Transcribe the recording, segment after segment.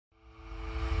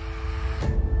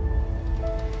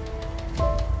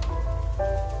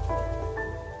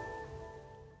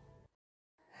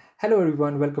Hello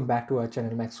everyone, welcome back to our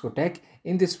channel Maxco Tech.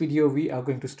 In this video, we are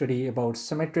going to study about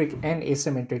symmetric and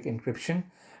asymmetric encryption.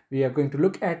 We are going to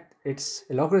look at its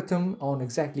algorithm on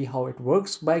exactly how it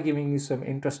works by giving you some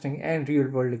interesting and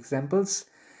real-world examples.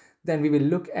 Then we will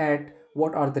look at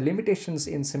what are the limitations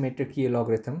in symmetric key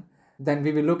algorithm. Then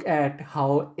we will look at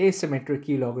how asymmetric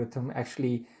key algorithm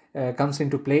actually comes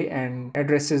into play and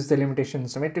addresses the limitations in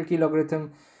symmetric key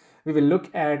algorithm. We will look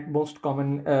at most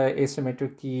common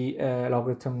asymmetric key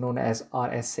algorithm known as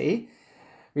RSA.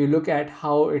 We look at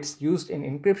how it's used in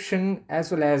encryption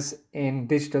as well as in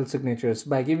digital signatures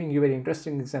by giving you very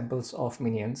interesting examples of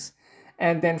minions.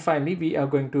 And then finally, we are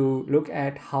going to look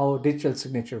at how digital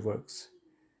signature works.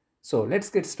 So let's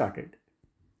get started.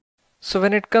 So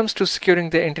when it comes to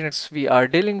securing the internet, we are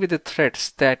dealing with the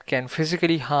threats that can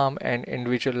physically harm an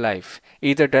individual life,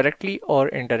 either directly or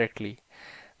indirectly.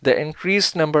 The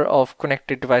increased number of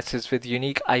connected devices with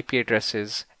unique IP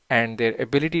addresses and their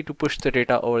ability to push the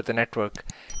data over the network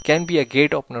can be a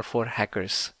gate opener for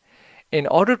hackers. In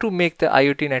order to make the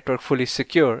IoT network fully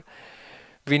secure,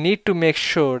 we need to make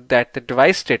sure that the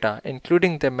device data,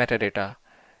 including the metadata,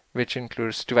 which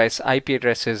includes device IP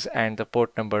addresses and the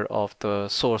port number of the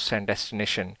source and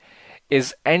destination,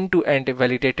 is end-to-end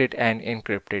validated and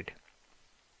encrypted.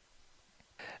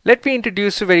 Let me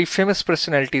introduce two very famous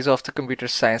personalities of the computer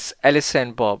science, Alice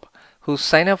and Bob, who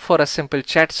sign up for a simple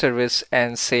chat service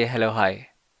and say hello hi.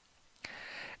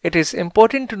 It is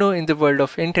important to know in the world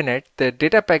of internet, the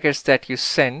data packets that you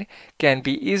send can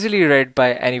be easily read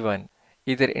by anyone,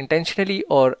 either intentionally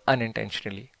or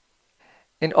unintentionally.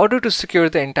 In order to secure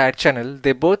the entire channel,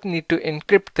 they both need to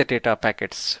encrypt the data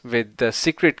packets with the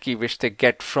secret key which they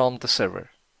get from the server.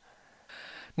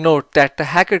 Note that the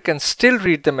hacker can still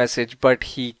read the message, but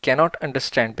he cannot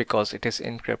understand because it is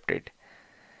encrypted.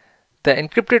 The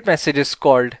encrypted message is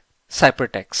called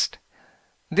ciphertext.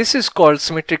 This is called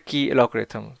symmetric key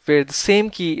algorithm, where the same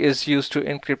key is used to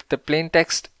encrypt the plain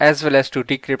text as well as to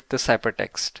decrypt the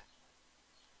ciphertext.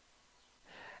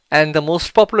 And the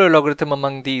most popular algorithm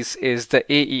among these is the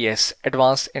AES,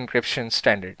 Advanced Encryption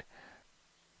Standard.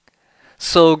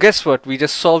 So guess what? We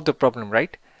just solved the problem,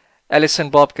 right? Alice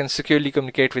and Bob can securely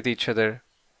communicate with each other.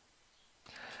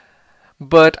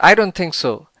 But I don't think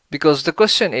so, because the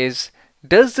question is,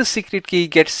 does the secret key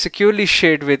get securely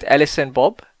shared with Alice and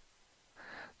Bob?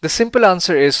 The simple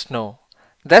answer is no.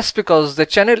 That's because the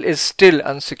channel is still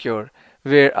unsecure,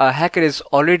 where a hacker is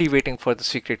already waiting for the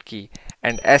secret key,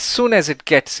 and as soon as it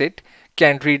gets it,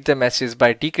 can read the message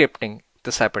by decrypting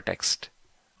the ciphertext.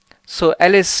 So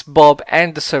Alice, Bob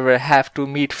and the server have to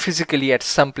meet physically at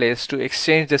some place to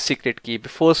exchange the secret key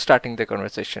before starting the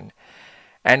conversation.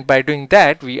 And by doing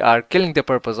that, we are killing the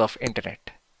purpose of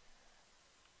internet.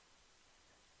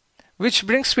 Which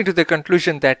brings me to the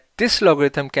conclusion that this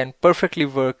algorithm can perfectly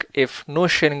work if no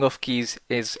sharing of keys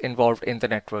is involved in the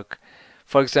network.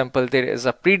 For example, there is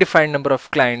a predefined number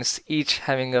of clients, each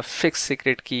having a fixed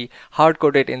secret key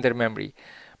hard-coded in their memory.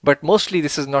 But mostly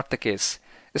this is not the case,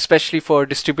 especially for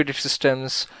distributed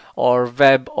systems or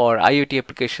web or IoT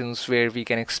applications where we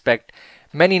can expect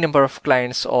many number of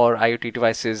clients or IoT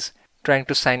devices trying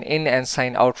to sign in and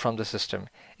sign out from the system.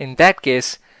 In that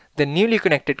case, the newly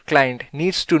connected client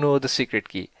needs to know the secret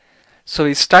key. So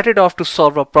we started off to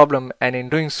solve a problem, and in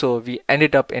doing so, we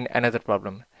ended up in another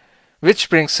problem. Which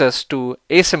brings us to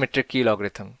asymmetric key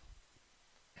algorithm,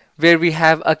 where we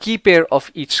have a key pair of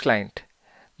each client,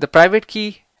 the private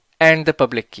key and the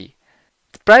public key.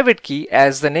 The private key,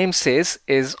 as the name says,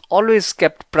 is always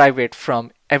kept private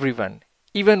from everyone,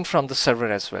 even from the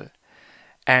server as well.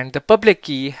 And the public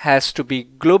key has to be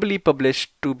globally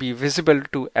published to be visible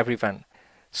to everyone.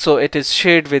 So it is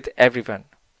shared with everyone.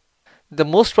 The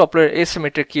most popular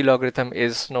asymmetric key algorithm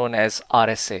is known as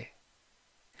RSA.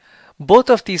 Both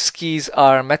of these keys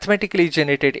are mathematically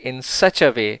generated in such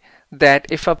a way that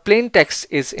if a plain text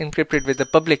is encrypted with the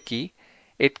public key,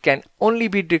 it can only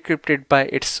be decrypted by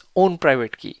its own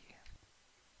private key.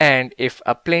 And if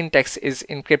a plain text is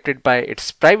encrypted by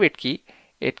its private key,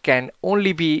 it can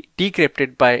only be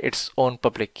decrypted by its own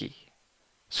public key.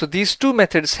 So these two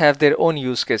methods have their own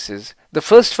use cases. The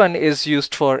first one is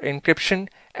used for encryption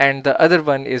and the other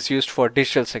one is used for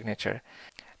digital signature.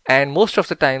 And most of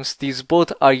the times these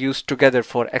both are used together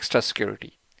for extra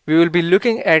security. We will be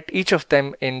looking at each of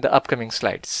them in the upcoming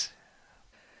slides.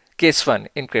 Case 1,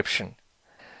 encryption.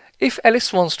 If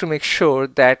Alice wants to make sure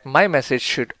that my message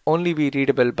should only be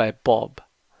readable by Bob,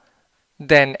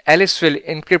 then Alice will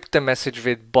encrypt the message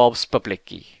with Bob's public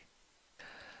key.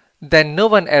 Then no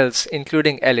one else,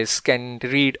 including Alice, can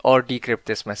read or decrypt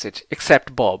this message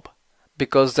except Bob,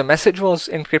 because the message was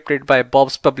encrypted by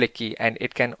Bob's public key and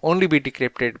it can only be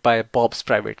decrypted by Bob's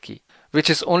private key. which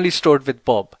is only stored with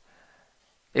Bob.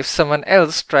 If someone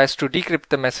else tries to decrypt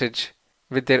the message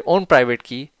with their own private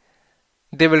key,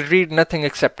 they will read nothing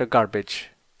except a garbage.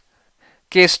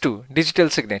 Case 2. Digital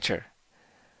signature.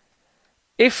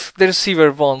 If the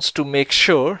receiver wants to make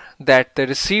sure that the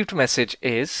received message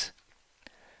is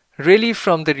really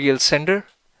from the real sender,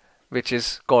 which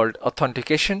is called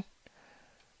authentication,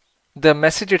 the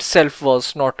message itself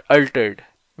was not altered,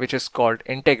 which is called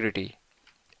integrity,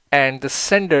 and the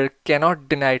sender cannot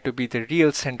deny to be the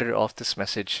real sender of this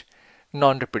message,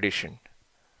 non-repetition.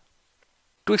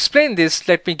 To explain this,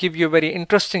 let me give you a very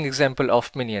interesting example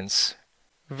of minions,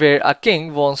 where a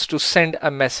king wants to send a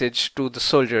message to the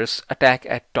soldiers attack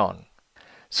at dawn.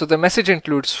 So the message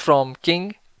includes from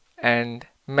king and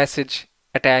message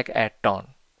attack at dawn.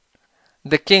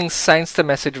 The king signs the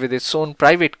message with its own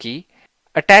private key,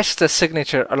 attaches the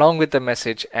signature along with the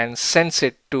message and sends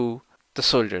it to the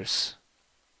soldiers.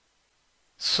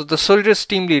 So the soldiers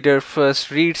team leader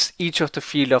first reads each of the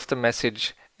field of the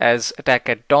message as attack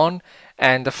at dawn,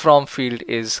 and the from field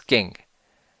is king.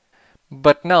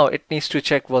 But now it needs to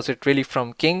check, was it really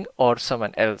from king or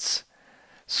someone else?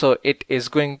 So it is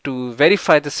going to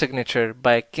verify the signature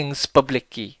by king's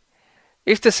public key.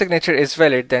 If the signature is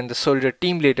valid, then the soldier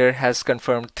team leader has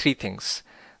confirmed 3 things.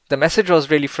 The message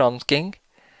was really from king,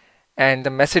 and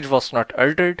the message was not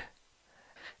altered,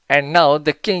 and now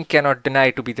the king cannot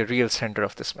deny to be the real sender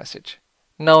of this message.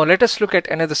 Now let us look at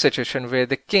another situation where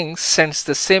the king sends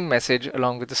the same message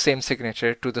along with the same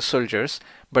signature to the soldiers,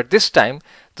 but this time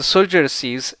the soldier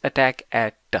receives attack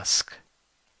at dusk,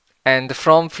 and the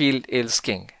from field is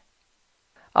king.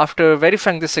 After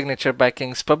verifying the signature by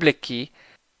king's public key,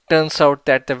 turns out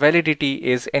that the validity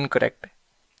is incorrect,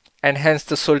 and hence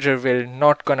the soldier will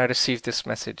not gonna receive this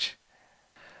message.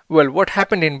 Well, what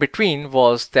happened in between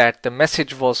was that the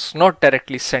message was not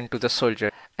directly sent to the soldier,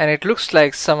 and it looks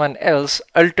like someone else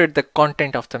altered the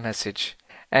content of the message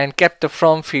and kept the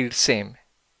from field same.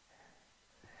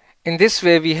 In this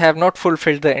way, we have not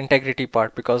fulfilled the integrity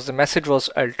part because the message was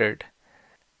altered,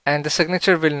 and the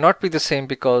signature will not be the same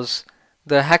because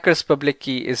the hacker's public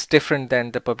key is different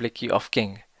than the public key of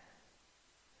king.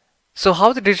 So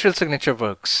how the digital signature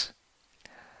works?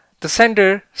 The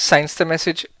sender signs the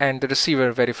message and the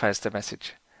receiver verifies the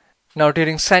message. Now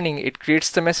during signing, it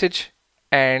creates the message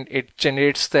and it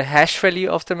generates the hash value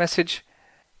of the message.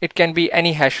 It can be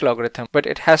any hash logarithm, but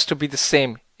it has to be the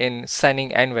same in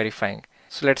signing and verifying.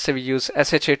 So let's say we use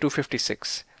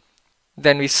SHA-256.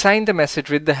 Then we sign the message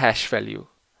with the hash value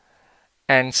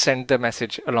and send the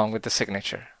message along with the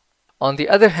signature. On the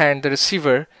other hand, the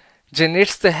receiver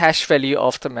generates the hash value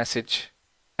of the message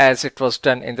as it was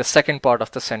done in the second part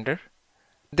of the sender.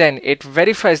 Then it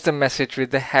verifies the message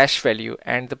with the hash value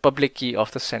and the public key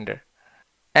of the sender.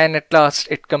 And at last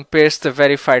it compares the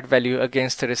verified value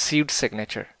against the received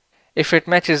signature. If it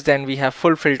matches, then we have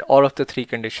fulfilled all of the 3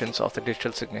 conditions of the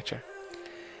digital signature.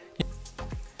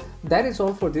 That is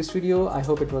all for this video. I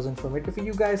hope it was informative for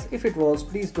you guys. If it was,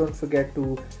 please don't forget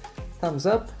to thumbs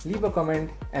up, leave a comment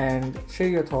and share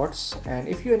your thoughts. And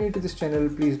if you are new to this channel,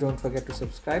 please don't forget to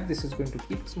subscribe. This is going to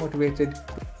keep us motivated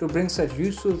to bring such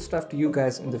useful stuff to you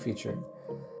guys in the future.